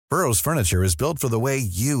Burrow's furniture is built for the way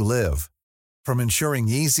you live. From ensuring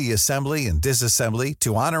easy assembly and disassembly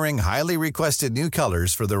to honoring highly requested new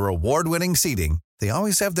colors for their award-winning seating, they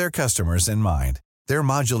always have their customers in mind. Their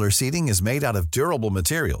modular seating is made out of durable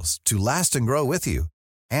materials to last and grow with you.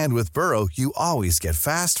 And with Burrow, you always get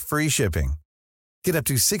fast, free shipping. Get up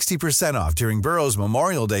to 60% off during Burrow's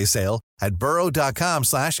Memorial Day sale at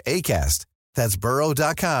burrow.com/ACAST. That's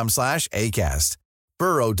burrow.com/ACAST.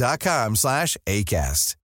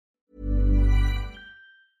 burrow.com/ACAST.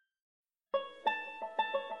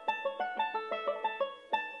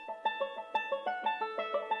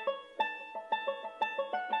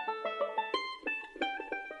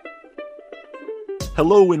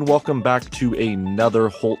 Hello and welcome back to another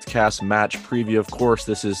Holtcast match preview. Of course,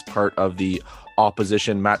 this is part of the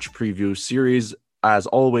opposition match preview series. As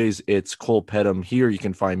always, it's Cole Pedham here. You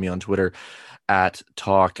can find me on Twitter at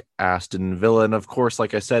Talk Aston Villa. And of course,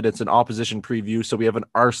 like I said, it's an opposition preview. So we have an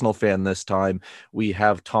Arsenal fan this time. We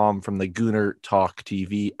have Tom from the Gooner Talk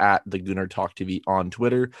TV at the Gooner Talk TV on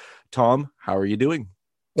Twitter. Tom, how are you doing?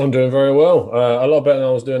 I'm doing very well. A lot better than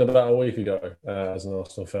I was doing about a week ago as an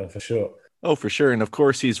Arsenal fan, for sure. Oh, for sure. And of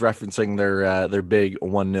course, he's referencing their big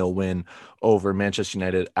 1-0 win over Manchester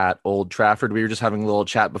United at Old Trafford. We were just having a little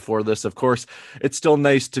chat before this. Of course, it's still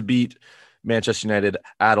nice to beat Manchester United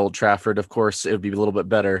at Old Trafford. Of course, it would be a little bit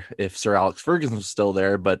better if Sir Alex Ferguson was still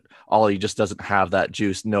there, but Ollie just doesn't have that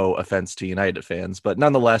juice. No offense to United fans. But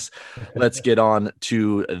nonetheless, let's get on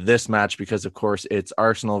to this match because, of course, it's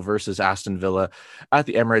Arsenal versus Aston Villa at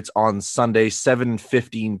the Emirates on Sunday,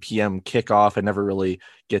 7:15 p.m. kickoff. I never really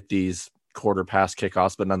get these quarter past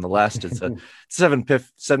kickoffs, but nonetheless, it's a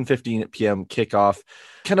 7:15 p.m. kickoff.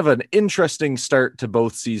 Kind of an interesting start to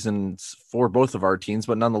both seasons for both of our teams,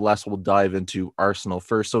 but nonetheless, we'll dive into Arsenal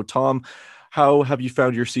first. So, Tom, how have you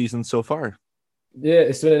found your season so far? Yeah,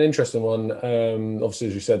 it's been an interesting one. Obviously,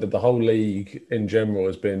 as you said, that the whole league in general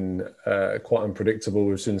has been quite unpredictable.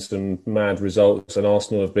 We've seen some mad results, and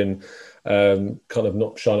Arsenal have been kind of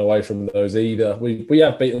not shying away from those either. We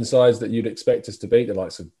have beaten sides that you'd expect us to beat, the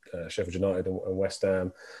likes of Sheffield United and West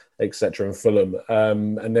Ham, etc., and Fulham.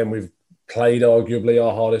 And then we've played arguably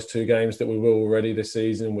our hardest two games that we will already this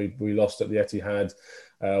season. We lost at the Etihad,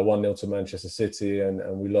 1-0 to Manchester City, and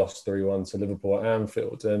we lost 3-1 to Liverpool at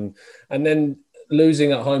Anfield. And then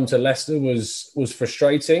losing at home to Leicester was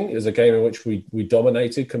frustrating. It was a game in which we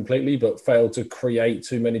dominated completely, but failed to create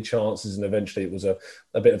too many chances. And eventually it was a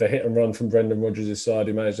bit of a hit and run from Brendan Rodgers' side,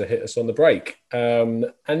 who managed to hit us on the break.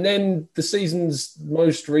 And then the season's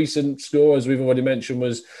most recent score, as we've already mentioned,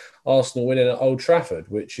 was Arsenal winning at Old Trafford,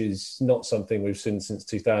 which is not something we've seen since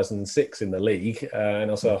 2006 in the league.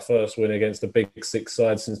 And also our first win against a big six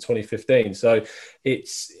side since 2015. So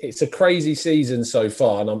it's a crazy season so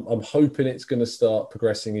far, and I'm hoping it's going to start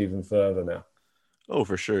progressing even further now. Oh,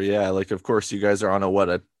 for sure. Yeah. Like, of course, you guys are on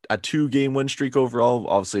a 2-game win streak overall,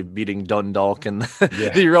 obviously beating Dundalk and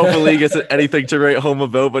the Europa League isn't anything to write home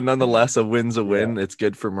about, but nonetheless, a win's a win. Yeah. It's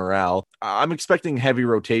good for morale. I'm expecting heavy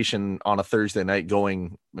rotation on a Thursday night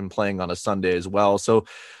going and playing on a Sunday as well. So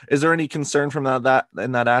is there any concern from that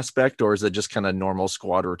in that aspect, or is it just kind of normal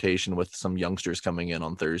squad rotation with some youngsters coming in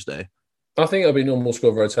on Thursday? I think it'll be normal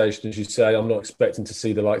squad rotation, as you say. I'm not expecting to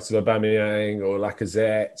see the likes of Aubameyang or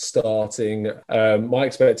Lacazette starting. My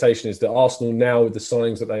expectation is that Arsenal now, with the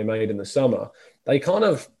signings that they made in the summer, they kind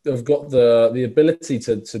of have got the ability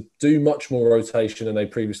to do much more rotation than they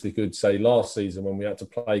previously could, say, last season when we had to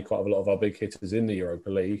play quite a lot of our big hitters in the Europa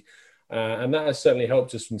League. And that has certainly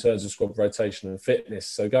helped us in terms of squad rotation and fitness.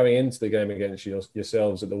 So going into the game against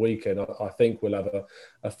yourselves at the weekend, I think we'll have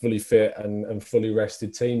a fully fit and fully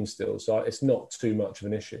rested team still. So it's not too much of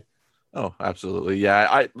an issue. Oh, absolutely.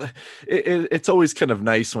 Yeah. It's always kind of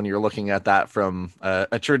nice when you're looking at that from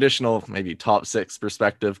a traditional, maybe top six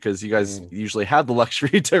perspective, because you guys usually have the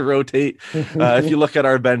luxury to rotate. If you look at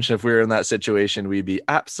our bench, if we were in that situation, we'd be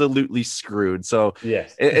absolutely screwed. So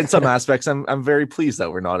yes. in some aspects, I'm very pleased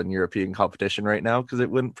that we're not in European competition right now, because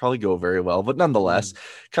it wouldn't probably go very well. But nonetheless,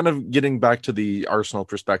 kind of getting back to the Arsenal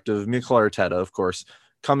perspective, Mikel Arteta, of course,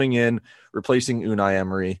 coming in, replacing Unai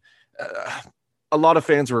Emery. A lot of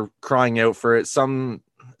fans were crying out for it. Some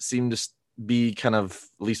seem to be kind of,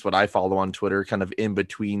 at least what I follow on Twitter, kind of in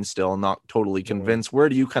between still, not totally convinced. Where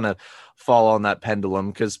do you kind of fall on that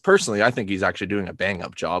pendulum? Because personally, I think he's actually doing a bang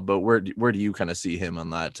up job, but where do you kind of see him on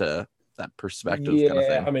that perspective kind of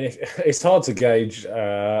thing? I mean, it's hard to gauge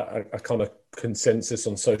a kind of consensus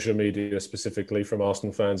on social media, specifically from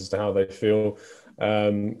Arsenal fans, as to how they feel.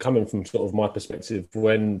 Coming from sort of my perspective,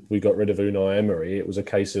 when we got rid of Unai Emery, it was a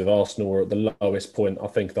case of Arsenal were at the lowest point I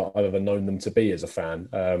think that I've ever known them to be as a fan.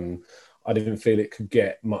 I didn't feel it could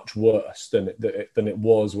get much worse than it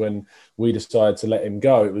was when we decided to let him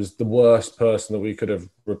go. It was the worst person that we could have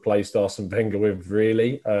replaced Arsene Wenger with,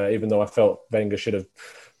 really, even though I felt Wenger should have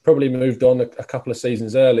probably moved on a couple of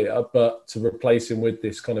seasons earlier. But to replace him with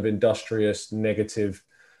this kind of industrious, negative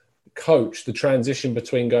coach, the transition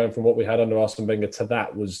between going from what we had under Arsene Wenger to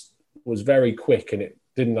that was very quick, and it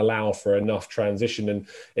didn't allow for enough transition, and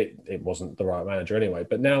it wasn't the right manager anyway.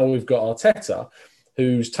 But now we've got Arteta,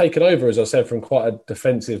 who's taken over, as I said, from quite a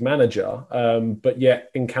defensive manager, but yet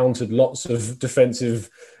encountered lots of defensive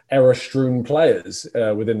error-strewn players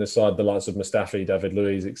within the side, the likes of Mustafi, David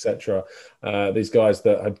Luiz, etc. These guys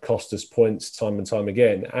that had cost us points time and time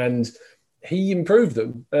again. And he improved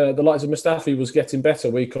them. The likes of Mustafi was getting better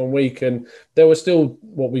week on week, and there were still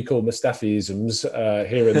what we call Mustafi-isms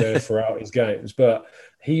here and there throughout his games, but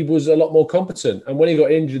he was a lot more competent. And when he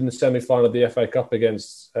got injured in the semi-final of the FA Cup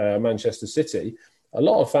against Manchester City, a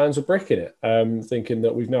lot of fans were bricking it, thinking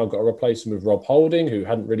that we've now got to replace him with Rob Holding, who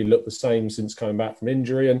hadn't really looked the same since coming back from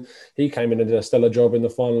injury. And he came in and did a stellar job in the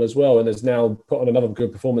final as well, and has now put on another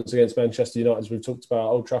good performance against Manchester United, as we've talked about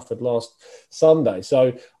at Old Trafford last Sunday.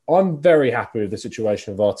 So I'm very happy with the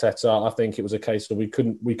situation of Arteta. I think it was a case where we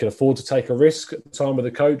could afford to take a risk at the time with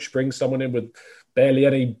the coach, bring someone in with barely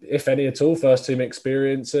any, if any at all, first team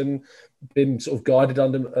experience, and been sort of guided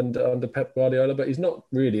under Pep Guardiola, but he's not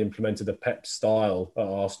really implemented the Pep style at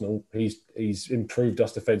Arsenal. He's improved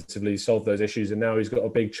us defensively, solved those issues, and now he's got a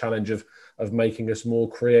big challenge of making us more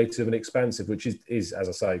creative and expansive, which is, as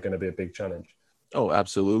I say, going to be a big challenge. Oh,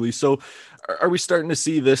 absolutely. So are we starting to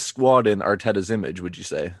see this squad in Arteta's image, would you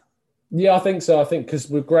say? Yeah, I think so. I think because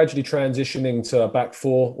we're gradually transitioning to a back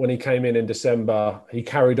four. When he came in December, he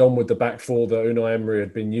carried on with the back four that Unai Emery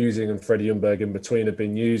had been using and Freddie Ljungberg in between had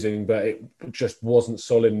been using, but it just wasn't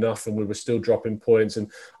solid enough, and we were still dropping points.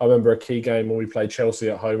 And I remember a key game when we played Chelsea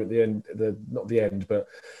at home at the end, not the end, but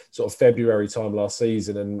sort of February time last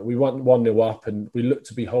season, and we went 1-0 up, and we looked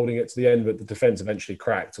to be holding it to the end, but the defence eventually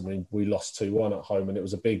cracked, and we lost 2-1 at home, and it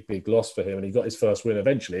was a big loss for him. And he got his first win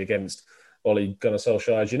eventually against Ole Gunnar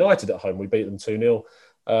Solskjaer's United at home. We beat them 2-0.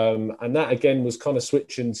 And that, again, was kind of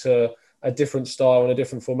switching to a different style and a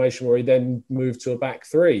different formation, where he then moved to a back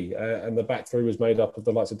three. And the back three was made up of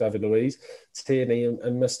the likes of David Luiz, Tierney and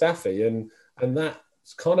Mustafi. And that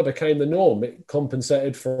kind of became the norm. It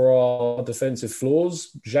compensated for our defensive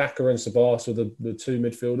flaws. Xhaka and Sabas were the two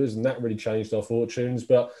midfielders, and that really changed our fortunes.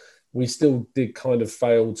 But we still did kind of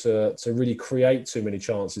fail to really create too many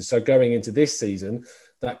chances. So going into this season,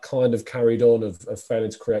 that kind of carried on of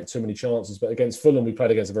failing to create too many chances. But against Fulham, we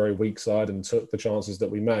played against a very weak side and took the chances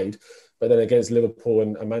that we made. But then against Liverpool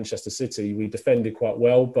and Manchester City, we defended quite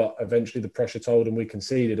well, but eventually the pressure told and we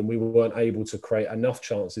conceded, and we weren't able to create enough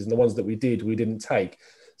chances. And the ones that we did, we didn't take.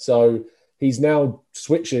 So he's now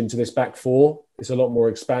switching to this back four. It's a lot more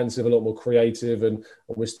expansive, a lot more creative, and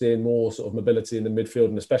we're seeing more sort of mobility in the midfield,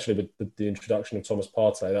 and especially with the introduction of Thomas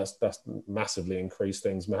Partey, that's massively increased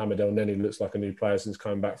things. Mohamed El Neni looks like a new player since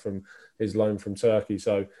coming back from his loan from Turkey.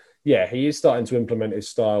 So, yeah, he is starting to implement his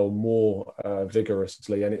style more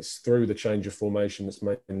vigorously, and it's through the change of formation that's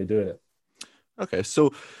mainly doing it. Okay,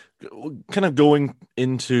 so kind of going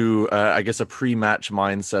into, I guess, a pre-match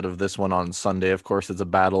mindset of this one on Sunday. Of course, it's a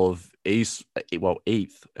battle of eighth,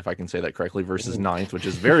 if I can say that correctly, versus ninth, which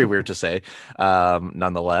is very weird to say.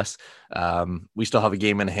 Nonetheless, we still have a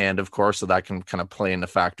game in hand, of course, so that can kind of play into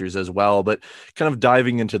factors as well. But kind of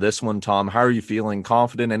diving into this one, Tom, how are you feeling?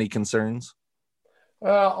 Confident? Any concerns?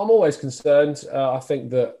 I'm always concerned. I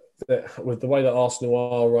think that with the way that Arsenal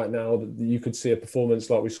are right now, you could see a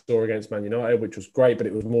performance like we saw against Man United, which was great, but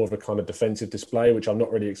it was more of a kind of defensive display, which I'm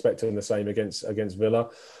not really expecting the same against Villa.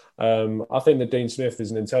 I think that Dean Smith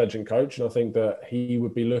is an intelligent coach, and I think that he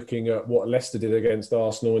would be looking at what Leicester did against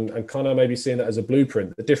Arsenal and kind of maybe seeing that as a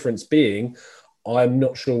blueprint. The difference being, I'm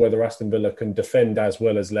not sure whether Aston Villa can defend as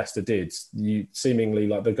well as Leicester did. You seemingly,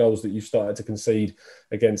 like the goals that you started to concede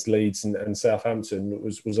against Leeds and Southampton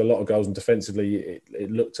was a lot of goals, and defensively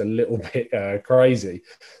it looked a little bit crazy.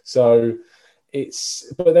 So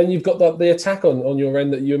but then you've got the attack on your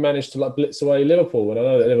end that you managed to like blitz away Liverpool. And I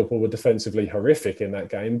know that Liverpool were defensively horrific in that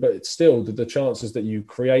game, but it's still the chances that you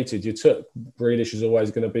created, you took. Grealish is always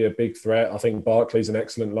going to be a big threat. I think Barkley's an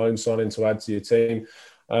excellent loan signing to add to your team.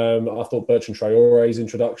 I thought Bertrand Traore's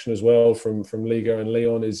introduction as well from Liga and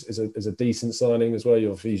Lyon is a decent signing as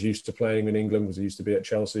well. He's used to playing in England because he used to be at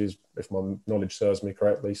Chelsea, if my knowledge serves me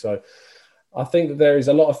correctly. So I think that there is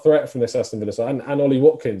a lot of threat from this Aston Villa side. And Ollie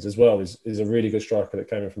Watkins as well is a really good striker that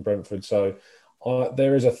came in from Brentford. So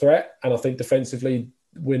there is a threat. And I think defensively,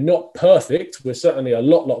 we're not perfect. We're certainly a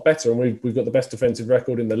lot better. And we've got the best defensive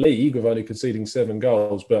record in the league of only conceding 7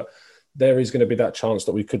 goals. But there is going to be that chance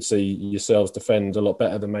that we could see yourselves defend a lot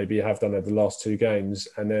better than maybe you have done over the last 2 games,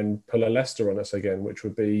 and then pull a Leicester on us again, which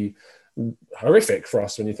would be horrific for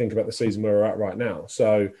us when you think about the season where we're at right now.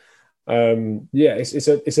 So,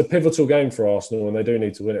 it's a pivotal game for Arsenal, and they do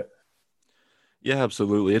need to win it. Yeah,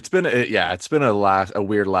 absolutely. It's been a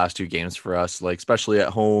weird last 2 games for us, like especially at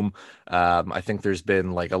home. I think there's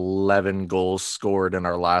been like 11 goals scored in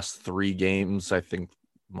our last 3 games. I think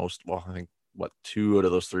 2 out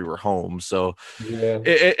of those 3 were home. So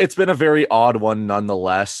it's been a very odd one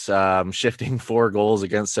nonetheless. Shifting 4 goals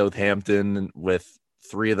against Southampton, with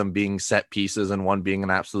 3 of them being set pieces and 1 being an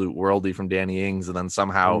absolute worldie from Danny Ings, and then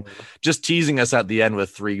somehow just teasing us at the end with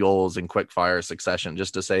 3 goals in quick fire succession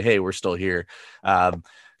just to say, hey, we're still here.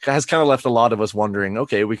 Has kind of left a lot of us wondering,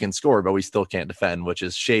 okay, we can score, but we still can't defend, which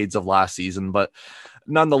is shades of last season. But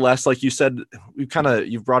nonetheless, like you said,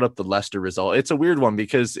 you've brought up the Leicester result. It's a weird one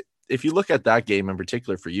because if you look at that game in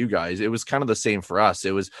particular for you guys, it was kind of the same for us.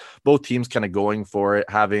 It was both teams kind of going for it,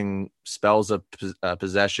 having spells of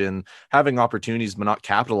possession, having opportunities, but not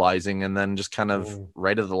capitalizing. And then just kind of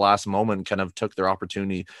right at the last moment, kind of took their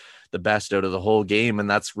opportunity the best out of the whole game. And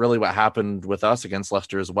that's really what happened with us against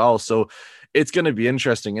Leicester as well. So it's going to be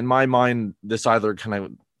interesting. In my mind, this either kind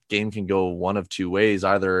of game can go one of 2 ways.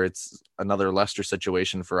 Either it's another Leicester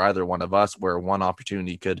situation for either one of us where one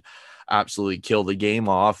opportunity could absolutely kill the game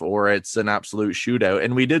off, or it's an absolute shootout.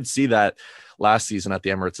 And we did see that last season at the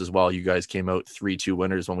Emirates as well. You guys came out 3-2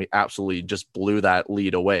 winners when we absolutely just blew that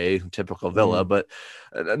lead away, typical Villa. But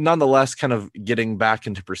nonetheless, kind of getting back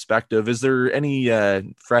into perspective, is there any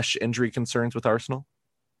fresh injury concerns with Arsenal?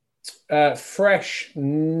 Fresh,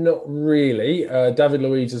 not really. David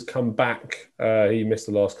Luiz has come back. He missed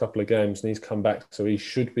the last couple of games and he's come back, so he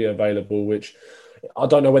should be available, which I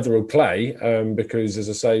don't know whether he'll play because, as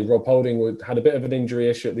I say, Rob Holding had a bit of an injury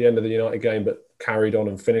issue at the end of the United game, but carried on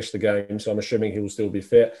and finished the game. So I'm assuming he will still be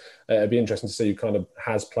fit. It'd be interesting to see who kind of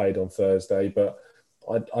has played on Thursday, but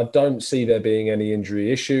I don't see there being any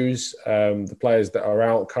injury issues. The players that are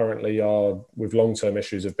out currently are with long-term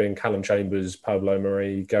issues have been Callum Chambers, Pablo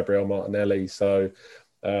Mari, Gabriel Martinelli. So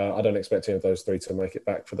I don't expect any of those 3 to make it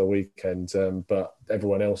back for the weekend, but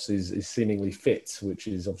everyone else is seemingly fit, which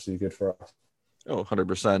is obviously good for us. Oh,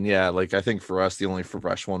 100%. Yeah. Like, I think for us, the only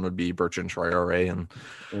fresh one would be Bertrand Traore. And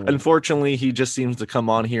unfortunately, he just seems to come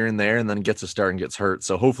on here and there and then gets a start and gets hurt.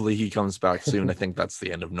 So hopefully he comes back soon. I think that's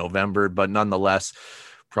the end of November. But nonetheless,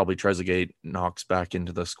 probably Trezeguet knocks back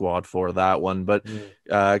into the squad for that one. But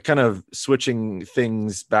kind of switching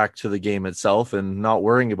things back to the game itself and not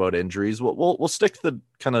worrying about injuries, we'll stick to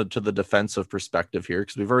the defensive perspective here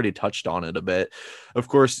because we've already touched on it a bit. Of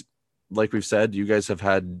course, like we've said, you guys have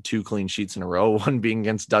had 2 clean sheets in a row, one being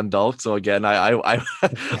against Dundalk. So again, I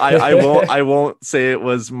won't say it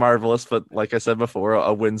was marvelous, but like I said before,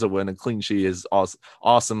 a win's a win. A clean sheet is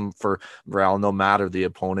awesome for Real, no matter the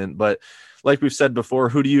opponent. But like we've said before,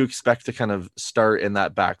 who do you expect to kind of start in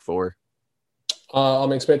that back 4?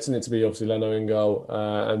 I'm expecting it to be obviously Leno in goal,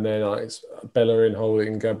 and then Bellerin,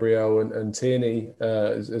 Holding, Gabriel, and Tierney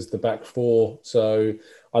as the back 4. So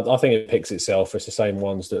I think it picks itself. It's the same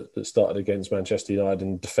ones that started against Manchester United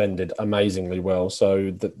and defended amazingly well.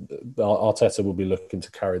 So Arteta will be looking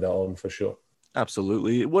to carry that on for sure.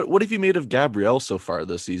 Absolutely. What have you made of Gabriel so far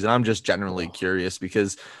this season? I'm just generally curious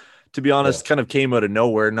because, to be honest, kind of came out of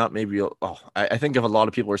nowhere. Not maybe. I think if a lot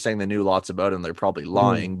of people are saying they knew lots about him, they're probably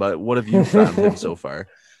lying. But what have you found him so far?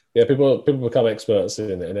 Yeah, people become experts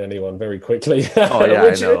in anyone very quickly. Oh yeah,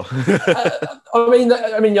 I know.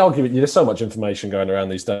 I mean, I'll give it. There's so much information going around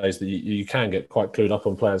these days that you can get quite clued up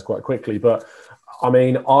on players quite quickly. But I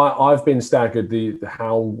mean, I've been staggered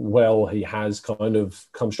how well he has kind of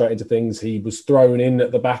come straight into things. He was thrown in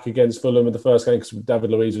at the back against Fulham in the first game because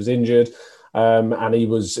David Luiz was injured. And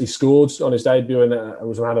he scored on his debut and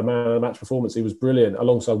had a man of the match performance. He was brilliant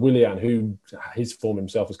alongside Willian, who his form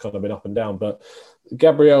himself has kind of been up and down. But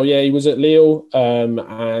Gabriel, he was at Lille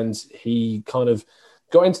and he kind of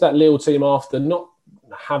got into that Lille team after not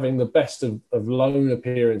having the best of loan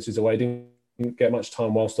appearances away. Didn't get much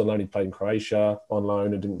time whilst on loan. He played in Croatia on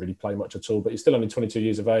loan and didn't really play much at all. But he's still only 22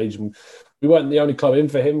 years of age. And we weren't the only club in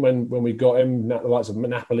for him when we got him. The likes of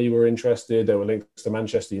Napoli were interested. There were links to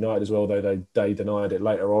Manchester United as well, though they denied it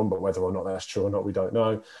later on. But whether or not that's true or not, we don't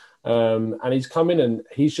know. And he's come in and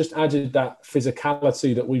he's just added that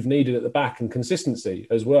physicality that we've needed at the back and consistency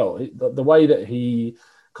as well. The way that he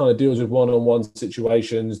kind of deals with one-on-one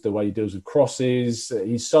situations, the way he deals with crosses,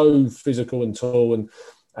 he's so physical and tall and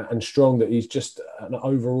strong that he's just an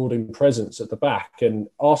overawing presence at the back. And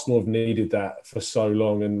Arsenal have needed that for so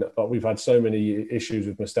long. But we've had so many issues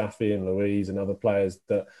with Mustafi and Luiz and other players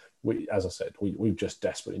that as I said, we've just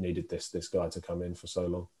desperately needed this guy to come in for so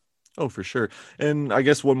long. Oh, for sure. And I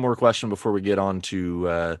guess one more question before we get on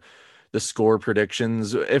to the score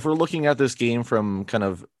predictions. If we're looking at this game from kind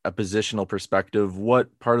of a positional perspective,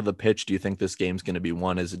 what part of the pitch do you think this game's going to be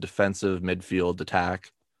won? Is it defensive, midfield,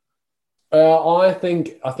 attack? I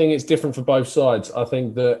think it's different for both sides. I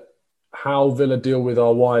think that how Villa deal with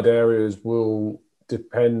our wide areas will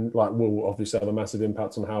depend, will obviously have a massive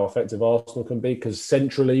impact on how effective Arsenal can be, because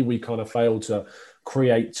centrally we kind of fail to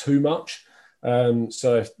create too much.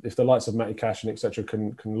 So if the likes of Matty Cash and etc.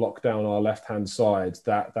 can lock down our left-hand side,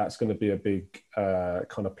 that's going to be a big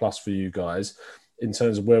kind of plus for you guys. In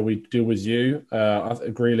terms of where we deal with you,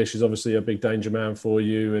 Grealish is obviously a big danger man for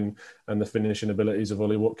you, and the finishing abilities of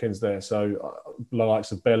Ollie Watkins there. So the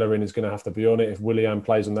likes of Bellerin is going to have to be on it. If Willian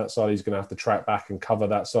plays on that side, he's going to have to track back and cover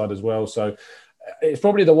that side as well. So it's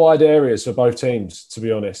probably the wide areas for both teams, to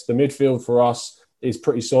be honest. The midfield for us is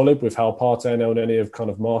pretty solid with how Partey and El Neni have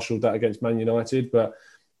kind of marshalled that against Man United. But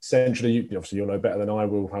essentially, obviously you'll know better than I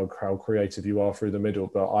will how creative you are through the middle.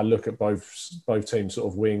 But I look at both teams'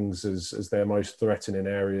 sort of wings as their most threatening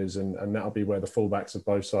areas, and that'll be where the fullbacks of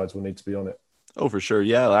both sides will need to be on it. Oh, for sure.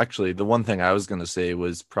 Yeah, actually, the one thing I was going to say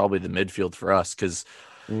was probably the midfield for us, because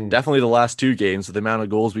definitely the last two games, with the amount of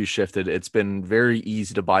goals we shifted, it's been very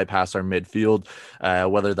easy to bypass our midfield,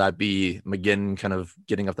 whether that be McGinn kind of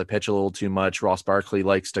getting up the pitch a little too much. Ross Barkley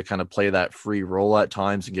likes to kind of play that free roll at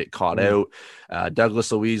times and get caught out.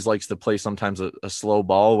 Douglas Luiz likes to play sometimes a slow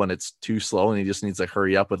ball when it's too slow, and he just needs to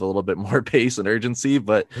hurry up with a little bit more pace and urgency.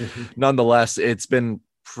 But nonetheless, it's been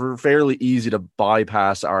fairly easy to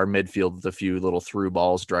bypass our midfield with a few little through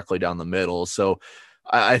balls directly down the middle. So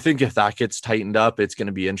I think if that gets tightened up, it's going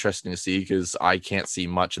to be interesting to see, because I can't see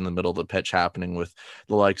much in the middle of the pitch happening with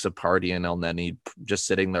the likes of Partey and El Neni just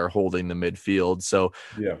sitting there holding the midfield. So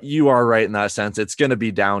you are right in that sense. It's going to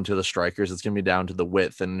be down to the strikers. It's going to be down to the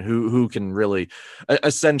width and who can really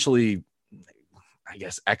essentially, I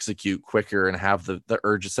guess, execute quicker and have the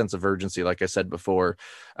sense of urgency, like I said before,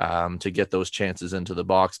 to get those chances into the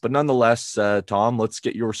box. But nonetheless, Tom, let's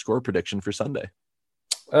get your score prediction for Sunday.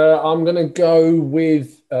 I'm going to go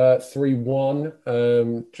with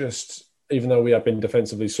 3-1. Just even though we have been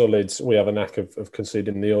defensively solid, we have a knack of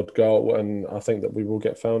conceding the odd goal, and I think that we will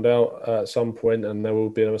get found out at some point and there will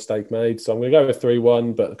be a mistake made. So I'm going to go with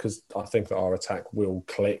 3-1, but because I think that our attack will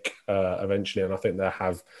click eventually, and I think the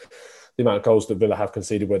amount of goals that Villa have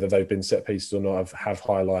conceded, whether they've been set pieces or not, have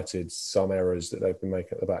highlighted some errors that they've been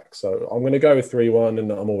making at the back. So I'm going to go with 3-1, and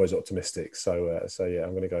I'm always optimistic. So yeah,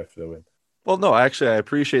 I'm going to go for the win. Well, no, actually, I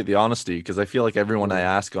appreciate the honesty, because I feel like everyone I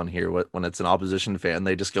ask on here, when it's an opposition fan,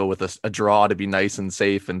 they just go with a draw to be nice and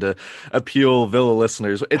safe and to appeal Villa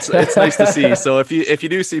listeners. It's nice to see. So if you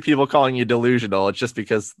do see people calling you delusional, it's just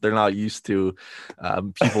because they're not used to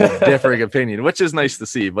people with differing opinion, which is nice to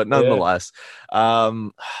see. But nonetheless,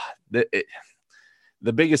 the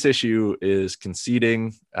biggest issue is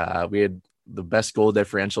conceding. We had the best goal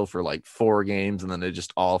differential for like 4 games, and then it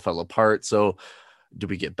just all fell apart. So do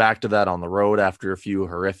we get back to that on the road after a few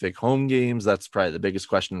horrific home games? That's probably the biggest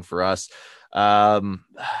question for us.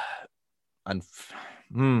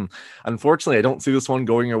 Unfortunately, I don't see this one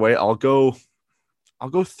going your way. I'll go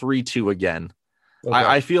 3-2 again. Okay.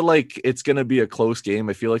 I feel like it's going to be a close game.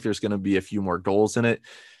 I feel like there's going to be a few more goals in it.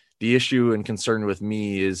 The issue and concern with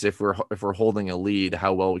me is if we're holding a lead,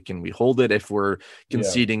 how well can we hold it? If we're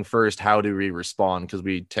conceding first, how do we respond? Because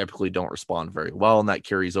we typically don't respond very well, and that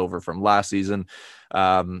carries over from last season.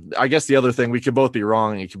 I guess the other thing, we could both be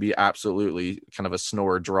wrong. It could be absolutely kind of a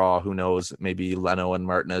snore draw. Who knows? Maybe Leno and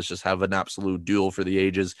Martinez just have an absolute duel for the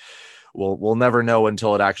ages. We'll never know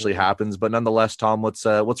until it actually happens. But nonetheless, Tom, let's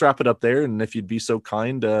wrap it up there. And if you'd be so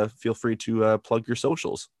kind, feel free to plug your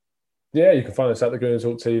socials. Yeah, you can find us at the Gooners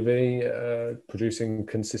Talk TV, producing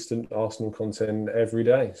consistent Arsenal content every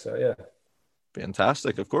day. So, yeah.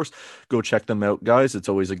 Fantastic. Of course, go check them out, guys. It's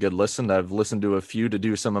always a good listen. I've listened to a few to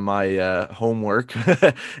do some of my homework,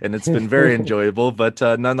 and it's been very enjoyable. But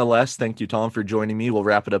nonetheless, thank you, Tom, for joining me. We'll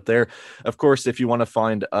wrap it up there. Of course, if you want to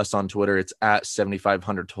find us on Twitter, it's at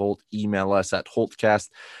 7500Holt. Email us at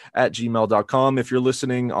holtcast@gmail.com. If you're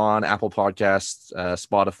listening on Apple Podcasts,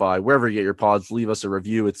 Spotify, wherever you get your pods, leave us a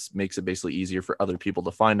review. It makes it basically easier for other people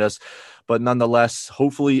to find us. But nonetheless,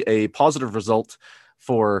 hopefully a positive result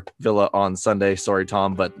for Villa on Sunday. Sorry,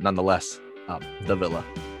 Tom, but nonetheless, the Villa.